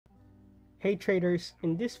Hey traders,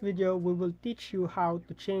 in this video we will teach you how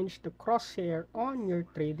to change the crosshair on your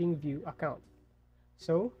TradingView account.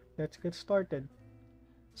 So let's get started.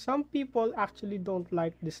 Some people actually don't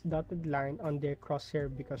like this dotted line on their crosshair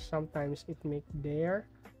because sometimes it makes their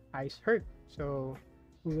eyes hurt. So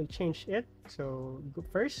we will change it. So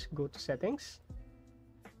first go to settings,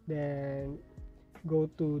 then go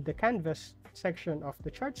to the canvas section of the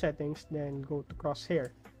chart settings, then go to crosshair.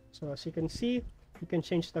 So as you can see, you can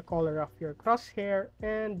change the color of your crosshair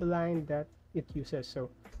and the line that it uses.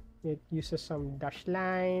 So it uses some dashed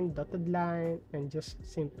line, dotted line, and just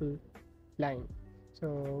simple line. So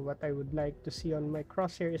what I would like to see on my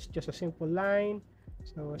crosshair is just a simple line.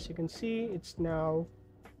 So as you can see, it's now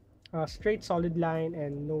a straight solid line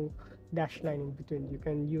and no dash line in between. You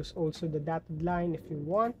can use also the dotted line if you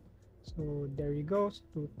want. So there you go.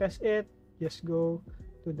 To test it, just go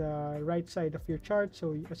to the right side of your chart.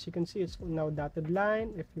 So as you can see, it's now dotted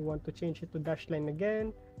line. If you want to change it to dash line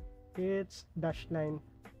again, it's dash line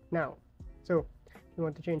now. So if you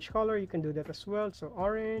want to change color, you can do that as well. So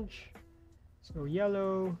orange, so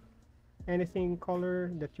yellow, anything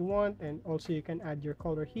color that you want. And also you can add your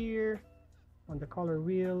color here on the color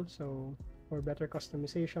wheel, so for better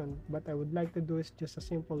customization. But I would like to do is just a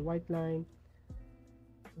simple white line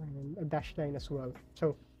and a dash line as well.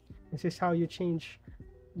 So this is how you change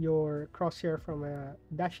your crosshair from a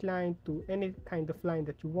dash line to any kind of line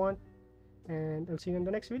that you want, and I'll see you in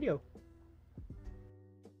the next video.